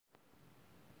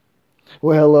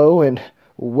Well, hello and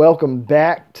welcome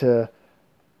back to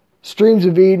Streams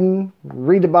of Eden,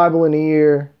 Read the Bible in a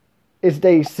Year. It's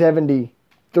day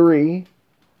 73,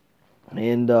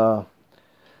 and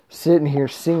sitting here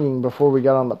singing before we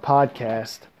got on the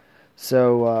podcast.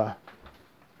 So,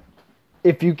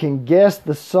 if you can guess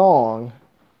the song,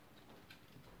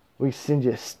 we send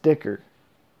you a sticker.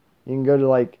 You can go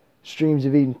to Streams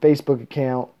of Eden Facebook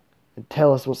account and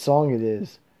tell us what song it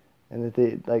is. And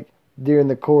that they, during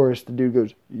the chorus, the dude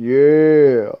goes,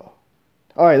 yeah.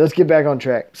 All right, let's get back on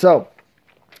track. So,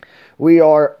 we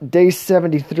are day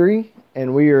 73,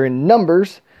 and we are in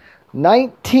Numbers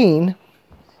 19,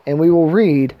 and we will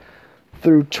read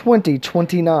through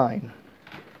 20:29.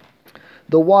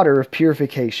 The water of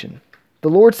purification. The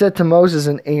Lord said to Moses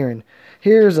and Aaron,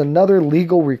 here is another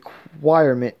legal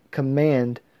requirement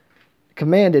commanded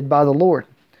by the Lord.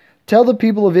 Tell the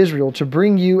people of Israel to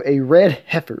bring you a red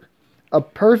heifer, a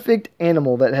perfect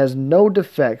animal that has no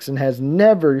defects and has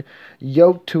never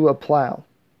yoked to a plow.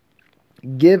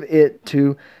 Give it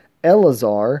to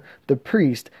Eleazar the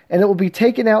priest, and it will be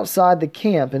taken outside the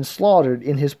camp and slaughtered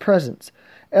in his presence.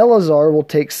 Eleazar will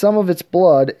take some of its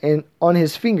blood on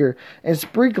his finger and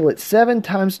sprinkle it 7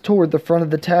 times toward the front of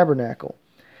the tabernacle.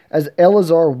 As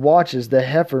Eleazar watches, the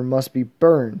heifer must be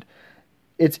burned,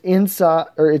 its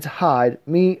hide,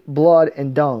 meat, blood,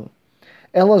 and dung.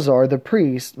 Eleazar the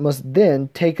priest must then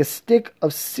take a stick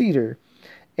of cedar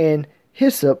and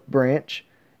hyssop branch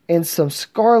and some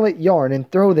scarlet yarn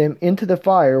and throw them into the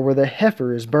fire where the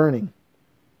heifer is burning.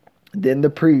 Then the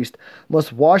priest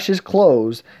must wash his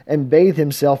clothes and bathe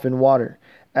himself in water.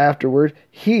 Afterward,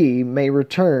 he may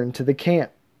return to the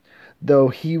camp, though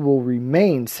he will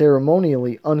remain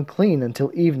ceremonially unclean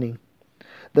until evening.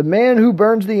 The man who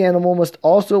burns the animal must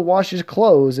also wash his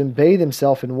clothes and bathe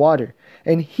himself in water,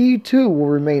 and he too will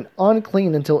remain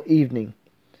unclean until evening.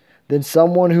 Then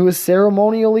someone who is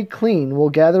ceremonially clean will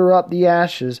gather up the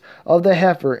ashes of the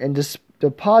heifer and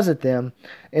deposit them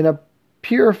in a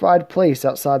purified place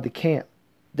outside the camp.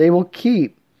 They will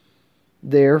keep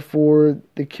there for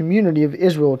the community of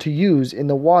Israel to use in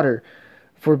the water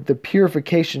for the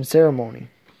purification ceremony.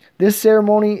 This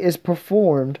ceremony is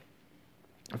performed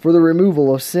for the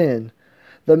removal of sin.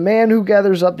 The man who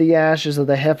gathers up the ashes of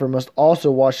the heifer must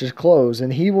also wash his clothes,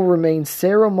 and he will remain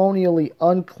ceremonially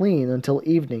unclean until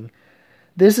evening.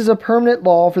 This is a permanent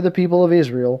law for the people of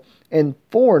Israel and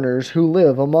foreigners who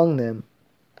live among them.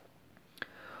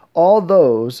 All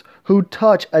those who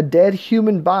touch a dead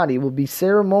human body will be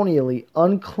ceremonially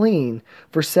unclean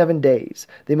for 7 days.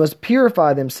 They must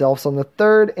purify themselves on the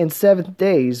 3rd and 7th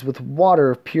days with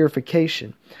water of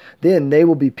purification. Then they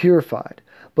will be purified.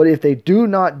 But if they do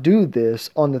not do this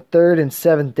on the 3rd and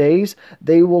 7th days,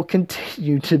 they will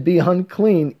continue to be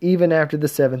unclean even after the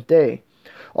 7th day.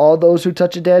 All those who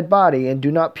touch a dead body and do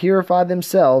not purify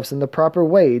themselves in the proper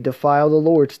way defile the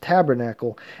Lord's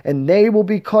tabernacle, and they will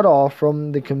be cut off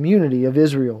from the community of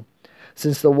Israel.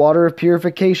 Since the water of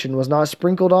purification was not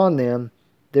sprinkled on them,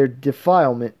 their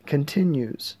defilement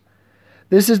continues.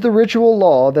 This is the ritual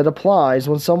law that applies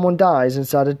when someone dies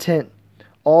inside a tent.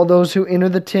 All those who enter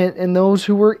the tent and those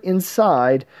who were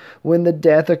inside when the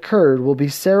death occurred will be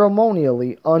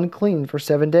ceremonially unclean for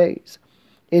 7 days.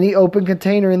 Any open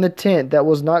container in the tent that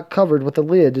was not covered with a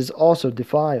lid is also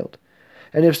defiled.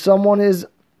 And if someone is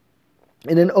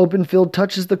in an open field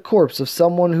touches the corpse of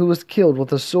someone who was killed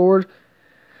with a sword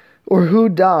or who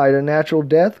died a natural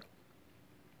death,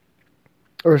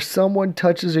 or if someone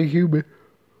touches a human...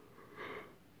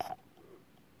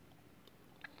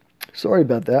 Sorry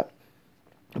about that.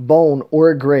 Bone or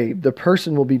a grave, the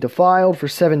person will be defiled for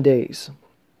 7 days.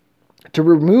 To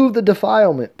remove the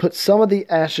defilement, put some of the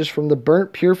ashes from the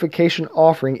burnt purification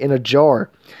offering in a jar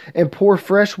and pour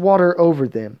fresh water over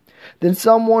them. Then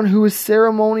someone who is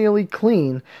ceremonially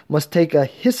clean must take a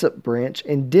hyssop branch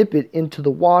and dip it into the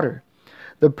water.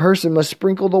 The person must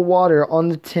sprinkle the water on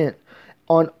the tent,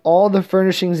 on all the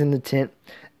furnishings in the tent,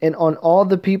 and on all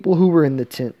the people who were in the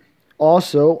tent.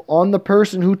 Also, on the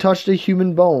person who touched a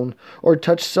human bone, or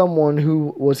touched someone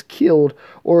who was killed,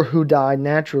 or who died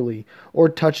naturally, or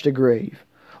touched a grave.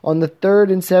 On the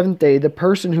 3rd and 7th day, the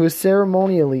person who is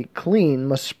ceremonially clean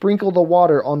must sprinkle the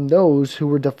water on those who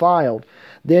were defiled.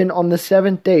 Then on the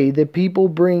 7th day, the people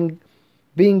being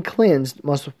cleansed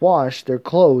must wash their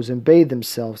clothes and bathe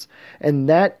themselves, and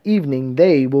that evening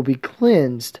they will be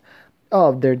cleansed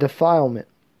of their defilement.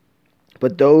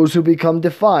 But those who become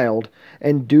defiled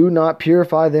and do not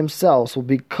purify themselves will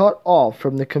be cut off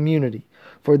from the community,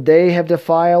 for they have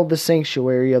defiled the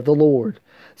sanctuary of the Lord.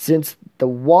 Since the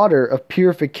water of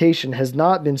purification has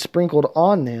not been sprinkled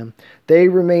on them, they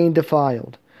remain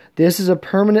defiled. This is a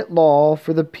permanent law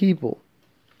for the people.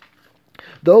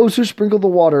 Those who sprinkle the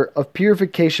water of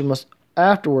purification must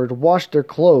afterward wash their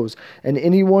clothes, and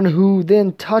anyone who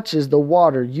then touches the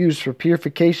water used for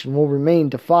purification will remain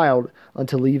defiled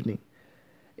until evening.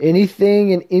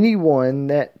 Anything and anyone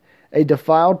that a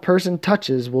defiled person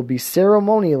touches will be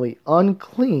ceremonially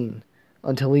unclean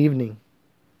until evening.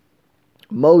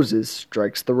 Moses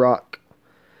strikes the rock.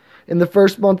 In the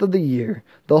first month of the year,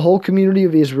 the whole community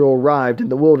of Israel arrived in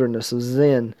the wilderness of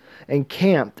Zin and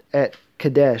camped at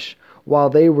Kadesh. While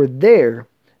they were there,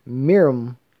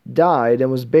 Miriam died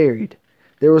and was buried.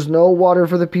 There was no water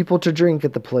for the people to drink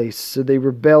at the place, so they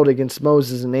rebelled against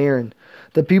Moses and Aaron.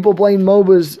 The people blamed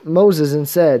Moses and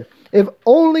said, "If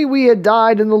only we had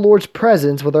died in the Lord's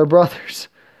presence with our brothers.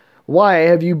 Why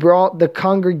have you brought the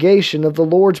congregation of the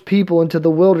Lord's people into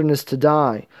the wilderness to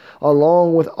die,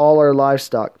 along with all our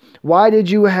livestock? Why did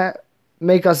you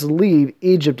make us leave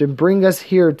Egypt and bring us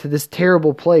here to this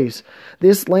terrible place?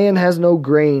 This land has no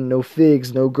grain, no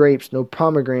figs, no grapes, no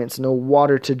pomegranates, no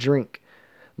water to drink."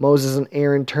 Moses and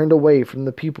Aaron turned away from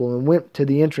the people and went to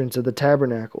the entrance of the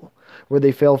tabernacle, where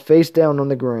they fell face down on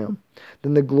the ground.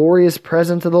 Then the glorious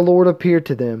presence of the Lord appeared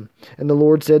to them, and the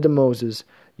Lord said to Moses,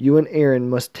 "You and Aaron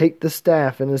must take the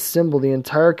staff and assemble the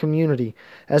entire community.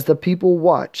 As the people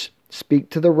watch, speak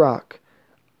to the rock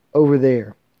over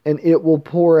there, and it will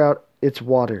pour out its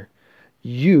water.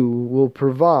 You will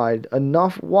provide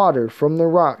enough water from the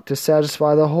rock to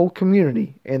satisfy the whole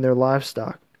community and their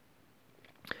livestock."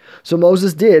 So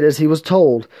Moses did as he was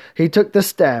told. He took the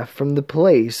staff from the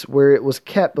place where it was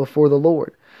kept before the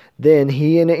Lord. Then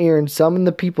he and Aaron summoned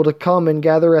the people to come and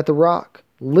gather at the rock.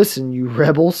 "Listen, you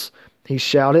rebels," he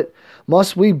shouted.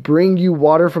 "Must we bring you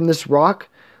water from this rock?"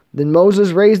 Then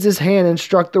Moses raised his hand and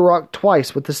struck the rock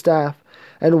twice with the staff,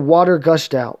 and water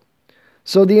gushed out.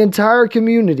 So the entire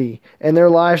community and their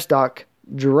livestock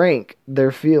drank their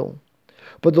fill.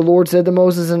 But the Lord said to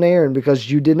Moses and Aaron,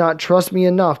 "Because you did not trust me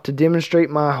enough to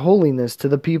demonstrate my holiness to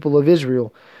the people of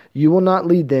Israel, you will not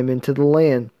lead them into the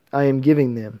land I am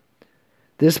giving them."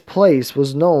 This place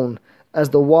was known as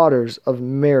the waters of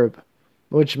Merib,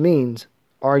 which means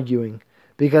arguing,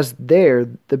 because there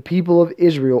the people of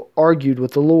Israel argued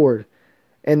with the Lord,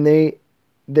 and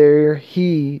there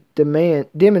he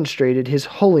demonstrated his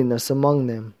holiness among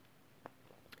them.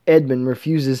 Edmund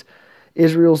refuses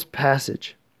Israel's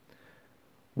passage.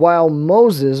 While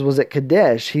Moses was at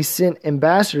Kadesh, he sent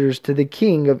ambassadors to the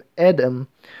king of Edom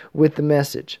with the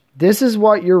message, "This is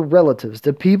what your relatives,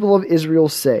 the people of Israel,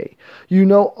 say. You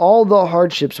know all the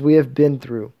hardships we have been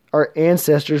through. Our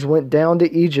ancestors went down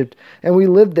to Egypt, and we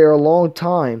lived there a long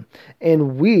time,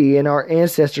 and we and our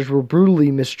ancestors were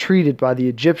brutally mistreated by the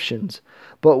Egyptians.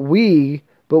 But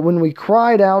when we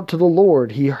cried out to the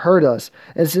Lord, he heard us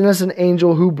and sent us an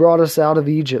angel who brought us out of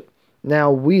Egypt.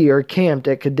 Now we are camped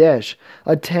at Kadesh,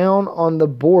 a town on the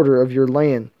border of your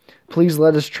land. Please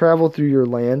let us travel through your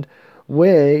land.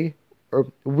 We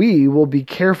will be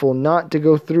careful not to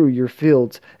go through your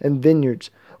fields and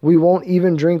vineyards. We won't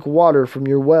even drink water from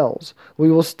your wells.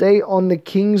 We will stay on the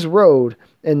king's road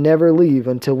and never leave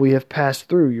until we have passed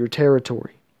through your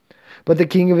territory." But the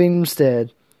king of Edom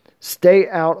said, "Stay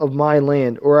out of my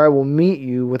land, or I will meet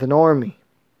you with an army."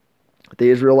 The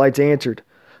Israelites answered,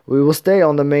 "We will stay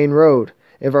on the main road.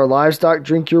 If our livestock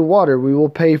drink your water, we will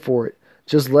pay for it.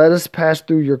 Just let us pass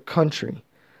through your country.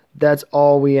 That's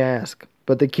all we ask."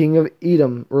 But the king of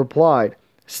Edom replied,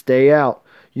 "Stay out.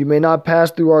 You may not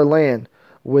pass through our land."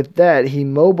 With that, he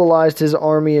mobilized his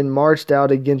army and marched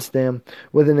out against them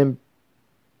with an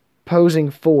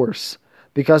imposing force.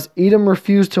 Because Edom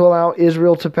refused to allow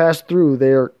Israel to pass through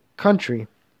their country,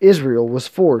 Israel was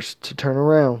forced to turn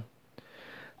around.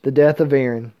 The death of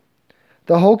Aaron.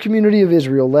 The whole community of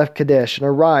Israel left Kadesh and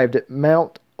arrived at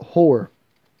Mount Hor.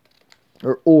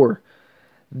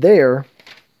 There,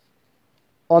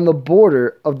 on the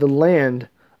border of the land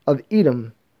of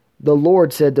Edom, the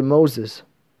Lord said to Moses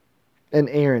and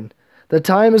Aaron, "The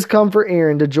time has come for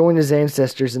Aaron to join his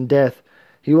ancestors in death.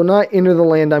 He will not enter the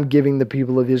land I'm giving the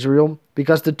people of Israel,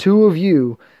 because the two of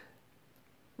you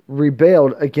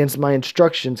rebelled against my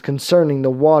instructions concerning the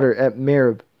water at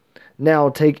Merib. Now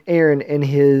take Aaron and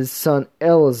his son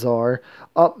Eleazar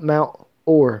up Mount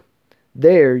Hor.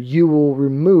 There you will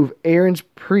remove Aaron's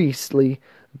priestly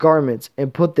garments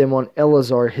and put them on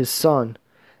Eleazar his son.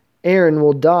 Aaron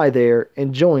will die there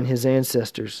and join his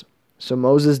ancestors." So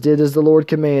Moses did as the Lord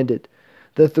commanded.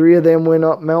 The three of them went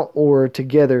up Mount Hor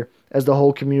together as the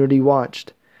whole community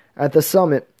watched. At the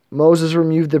summit, Moses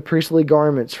removed the priestly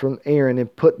garments from Aaron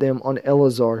and put them on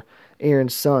Eleazar,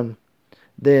 Aaron's son.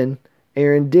 Then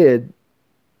Aaron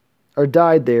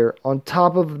died there on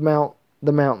top of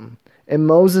the mountain, and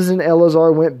Moses and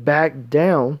Eleazar went back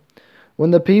down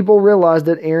When the people realized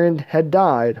that Aaron had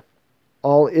died,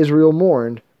 all Israel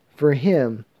mourned for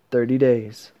him 30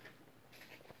 days.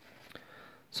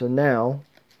 So now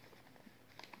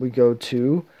we go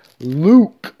to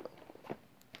Luke.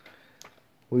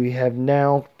 We have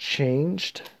now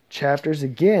changed chapters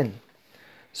again.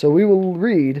 So we will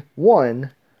read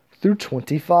 1 through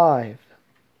 25.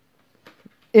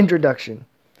 Introduction.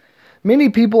 Many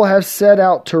people have set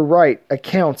out to write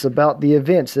accounts about the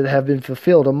events that have been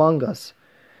fulfilled among us.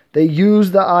 They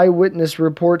use the eyewitness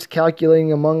reports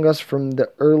calculating among us from the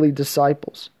early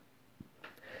disciples.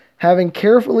 Having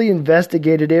carefully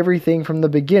investigated everything from the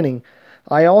beginning,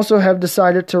 I also have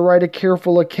decided to write a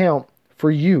careful account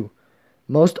for you,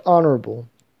 most honorable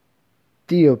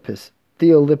Theophilus,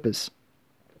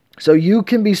 so you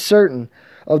can be certain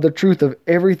of the truth of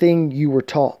everything you were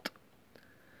taught.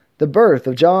 The birth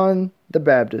of John the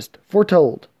Baptist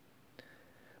foretold.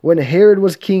 When Herod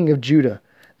was king of Judah,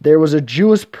 there was a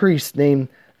Jewish priest named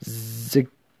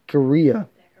Zechariah.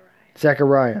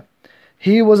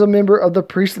 He was a member of the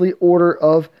priestly order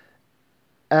of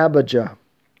Abijah,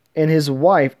 and his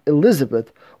wife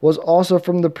Elizabeth was also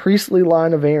from the priestly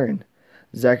line of Aaron.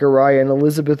 Zechariah and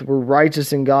Elizabeth were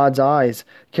righteous in God's eyes,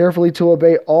 carefully to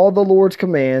obey all the Lord's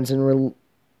commands and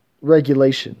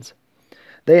regulations.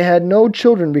 They had no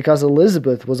children because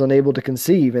Elizabeth was unable to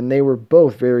conceive, and they were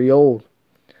both very old.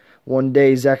 One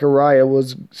day Zechariah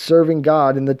was serving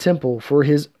God in the temple, for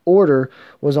his order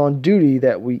was on duty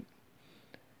that week.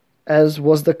 As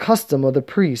was the custom of the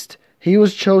priest, he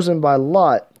was chosen by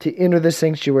lot to enter the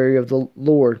sanctuary of the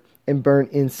Lord and burn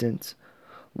incense.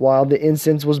 While the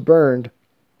incense was burned,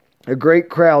 a great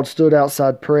crowd stood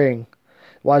outside praying.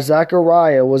 While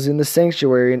Zechariah was in the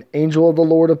sanctuary, an angel of the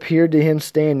Lord appeared to him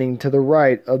standing to the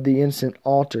right of the incense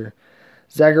altar.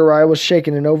 Zechariah was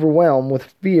shaken and overwhelmed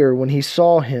with fear when he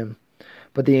saw him.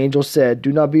 But the angel said,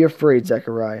 "Do not be afraid,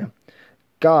 Zechariah.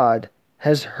 God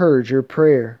has heard your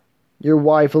prayer. Your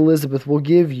wife Elizabeth will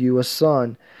give you a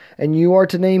son, and you are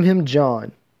to name him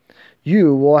John.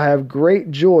 You will have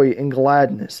great joy and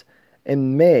gladness,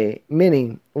 and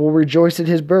many will rejoice at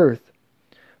his birth.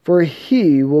 For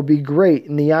he will be great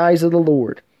in the eyes of the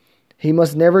Lord. He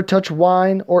must never touch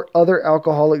wine or other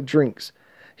alcoholic drinks.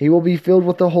 He will be filled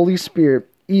with the Holy Spirit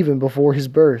even before his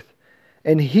birth,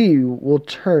 and he will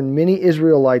turn many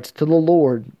Israelites to the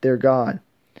Lord their God.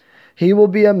 He will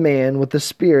be a man with the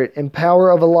spirit and power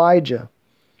of Elijah.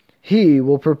 He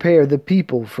will prepare the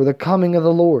people for the coming of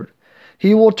the Lord.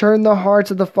 He will turn the hearts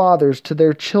of the fathers to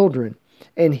their children,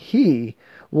 and he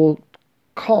will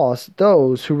cause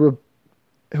those who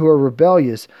are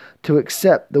rebellious to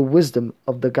accept the wisdom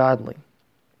of the godly."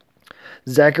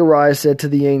 Zechariah said to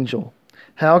the angel,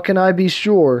 "How can I be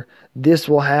sure this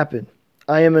will happen?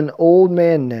 I am an old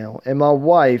man now, and my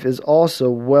wife is also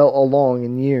well along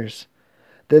in years."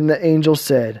 Then the angel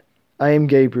said, "I am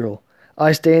Gabriel.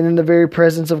 I stand in the very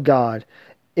presence of God.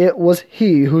 It was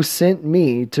he who sent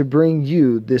me to bring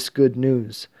you this good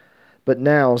news. But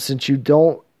now, since you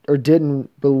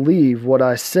didn't believe what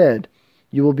I said,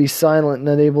 you will be silent and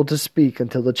unable to speak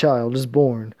until the child is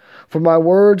born, for my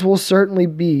words will certainly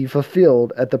be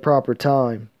fulfilled at the proper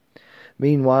time."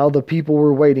 Meanwhile, the people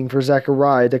were waiting for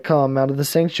Zechariah to come out of the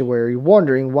sanctuary,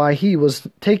 wondering why he was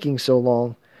taking so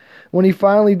long. When he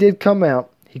finally did come out,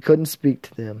 he couldn't speak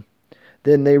to them.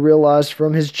 Then they realized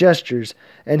from his gestures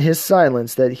and his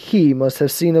silence that he must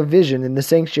have seen a vision in the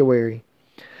sanctuary.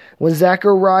 When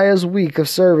Zechariah's week of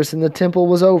service in the temple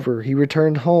was over, he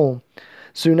returned home.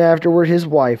 Soon afterward, his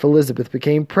wife, Elizabeth,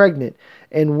 became pregnant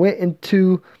and went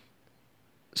into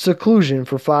seclusion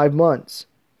for 5 months.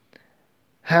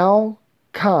 "How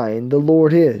kind the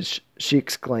Lord is," she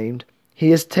exclaimed.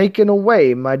 "He has taken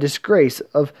away my disgrace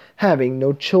of having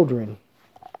no children."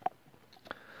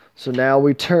 So now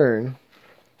we turn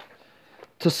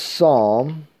to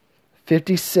Psalm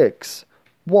 56,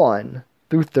 1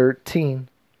 through 13.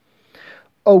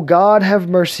 "O God, have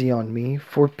mercy on me,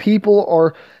 for people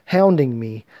are hounding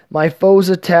me. My foes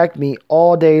attack me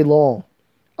all day long.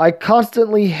 I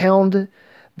constantly hounded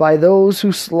by those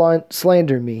who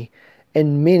slander me,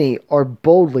 and many are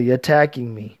boldly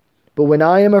attacking me. But when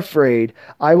I am afraid,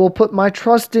 I will put my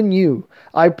trust in you.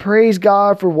 I praise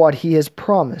God for what he has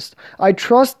promised. I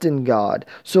trust in God,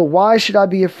 so why should I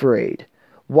be afraid?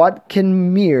 What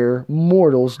can mere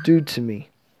mortals do to me?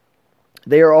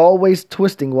 They are always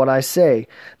twisting what I say.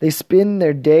 They spend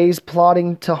their days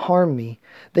plotting to harm me.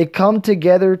 They come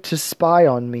together to spy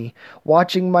on me,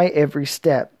 watching my every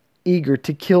step, eager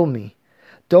to kill me.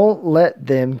 Don't let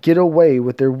them get away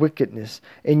with their wickedness.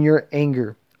 In your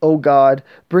anger, O God,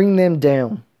 bring them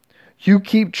down. You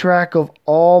keep track of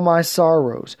all my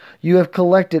sorrows. You have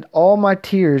collected all my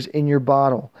tears in your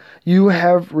bottle. You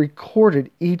have recorded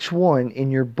each one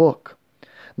in your book.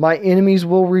 My enemies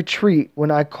will retreat when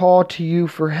I call to you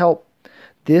for help.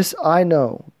 This I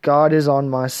know, God is on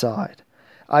my side.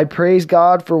 I praise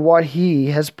God for what He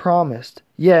has promised.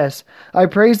 Yes, I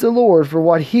praise the Lord for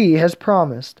what He has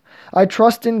promised. I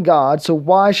trust in God, so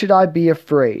why should I be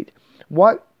afraid?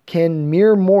 What can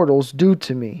mere mortals do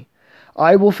to me?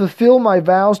 I will fulfill my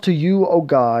vows to you, O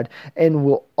God, and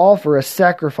will offer a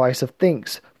sacrifice of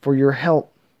thanks for your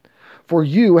help. For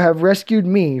you have rescued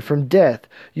me from death.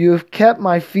 You have kept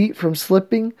my feet from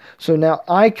slipping, so now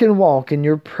I can walk in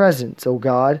your presence, O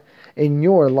God, in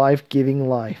your life-giving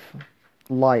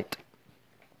light.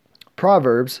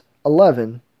 Proverbs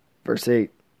 11, verse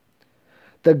 8.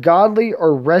 The godly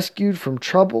are rescued from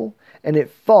trouble, and it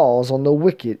falls on the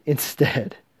wicked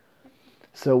instead.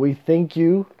 So we thank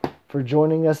you for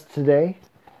joining us today.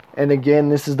 And again,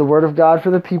 this is the Word of God for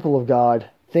the people of God.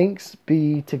 Thanks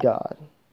be to God.